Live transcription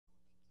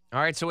All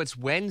right, so it's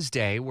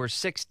Wednesday. We're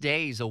 6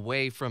 days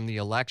away from the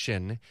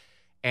election,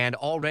 and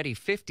already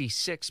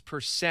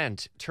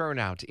 56%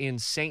 turnout in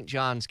St.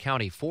 Johns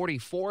County,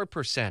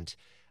 44%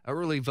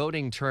 early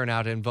voting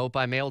turnout and vote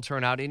by mail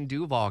turnout in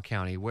Duval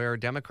County, where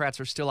Democrats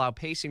are still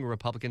outpacing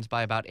Republicans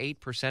by about 8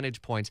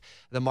 percentage points.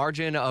 The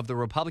margin of the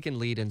Republican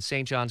lead in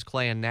St. Johns,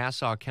 Clay, and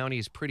Nassau County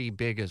is pretty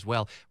big as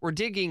well. We're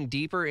digging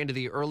deeper into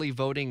the early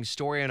voting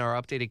story in our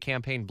updated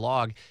campaign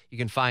blog. You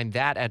can find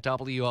that at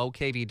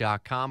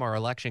WOKV.com, our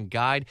election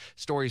guide,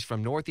 stories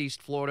from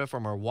Northeast Florida,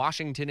 from our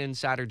Washington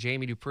insider,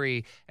 Jamie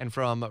Dupree, and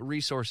from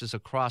resources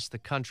across the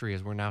country,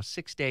 as we're now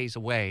 6 days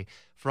away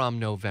from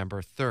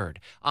November 3rd.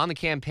 On the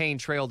campaign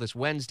trail this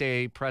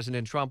Wednesday,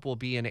 President Trump will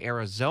be in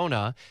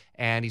Arizona,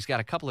 and he's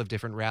got a couple of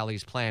different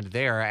rallies planned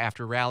there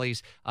after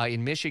rallies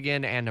in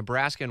Michigan and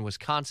Nebraska and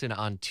Wisconsin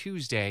on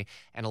Tuesday,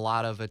 and a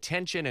lot of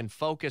attention and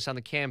focus on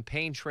the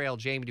campaign trail.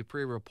 Jamie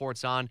Dupree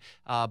reports on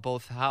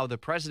both how the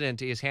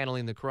president is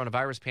handling the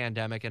coronavirus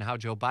pandemic and how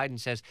Joe Biden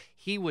says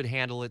he would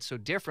handle it so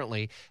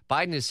differently.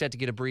 Biden is set to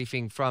get a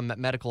briefing from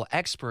medical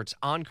experts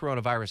on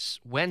coronavirus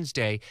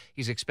Wednesday.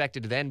 He's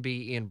expected to then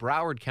be in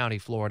Broward County,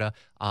 Florida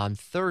on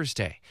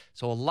Thursday.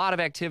 So a lot of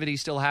activity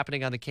still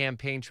happening on the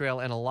campaign trail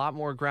and a lot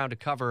more ground to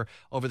cover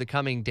over the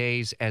coming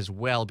days as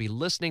well. Be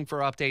listening for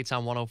updates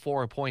on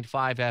 104.5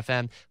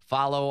 FM.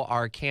 Follow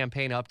our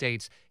campaign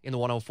updates in the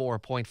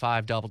 104.5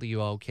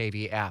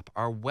 WOKV app.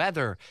 Our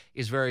weather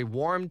is very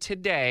warm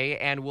today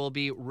and will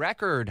be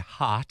record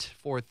hot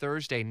for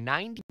Thursday.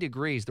 90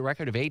 degrees, the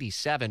record of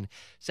 87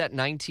 set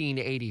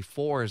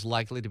 1984 is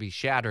likely to be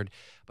shattered.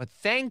 But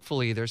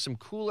thankfully, there's some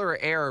cooler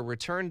air,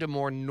 return to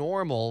more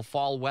normal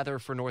fall weather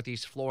for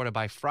Northeast Florida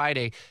by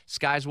Friday.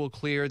 Skies will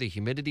clear, the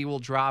humidity will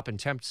drop, and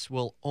temps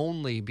will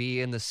only be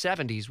in the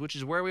 70s, which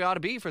is where we ought to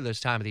be for this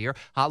time of the year.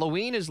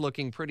 Halloween is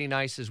looking pretty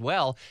nice as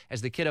well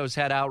as the kiddos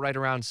head out right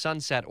around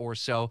sunset or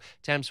so.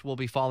 Temps will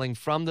be falling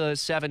from the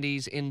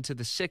 70s into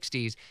the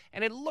 60s,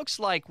 and it looks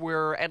like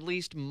we're at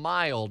least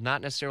mild,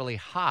 not necessarily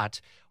hot,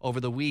 over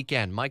the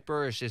weekend. Mike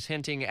Burrish is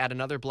hinting at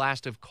another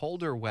blast of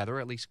colder weather,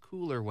 at least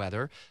cooler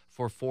weather,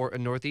 for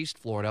Northeast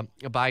Florida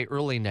by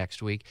early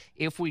next week.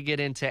 If we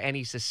get into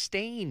any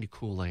sustained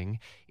cooling,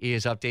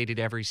 is updated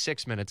every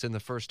 6 minutes in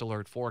the first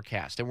alert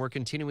forecast. And we're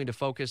continuing to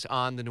focus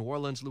on the New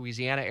Orleans,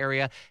 Louisiana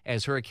area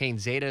as Hurricane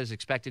Zeta is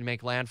expected to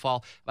make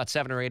landfall about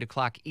 7 or 8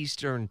 o'clock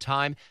Eastern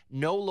time.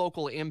 No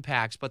local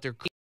impacts, but there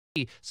could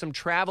be some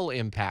travel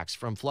impacts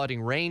from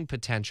flooding rain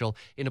potential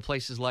into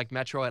places like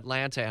Metro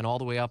Atlanta and all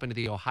the way up into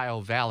the Ohio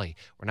Valley.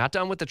 We're not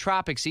done with the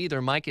tropics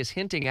either. Mike is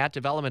hinting at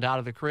development out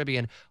of the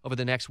Caribbean over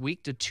the next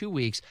week to 2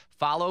 weeks.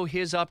 Follow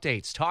his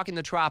updates, Talking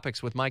the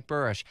Tropics with Mike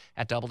Burrish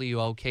at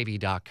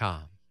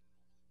WOKV.com.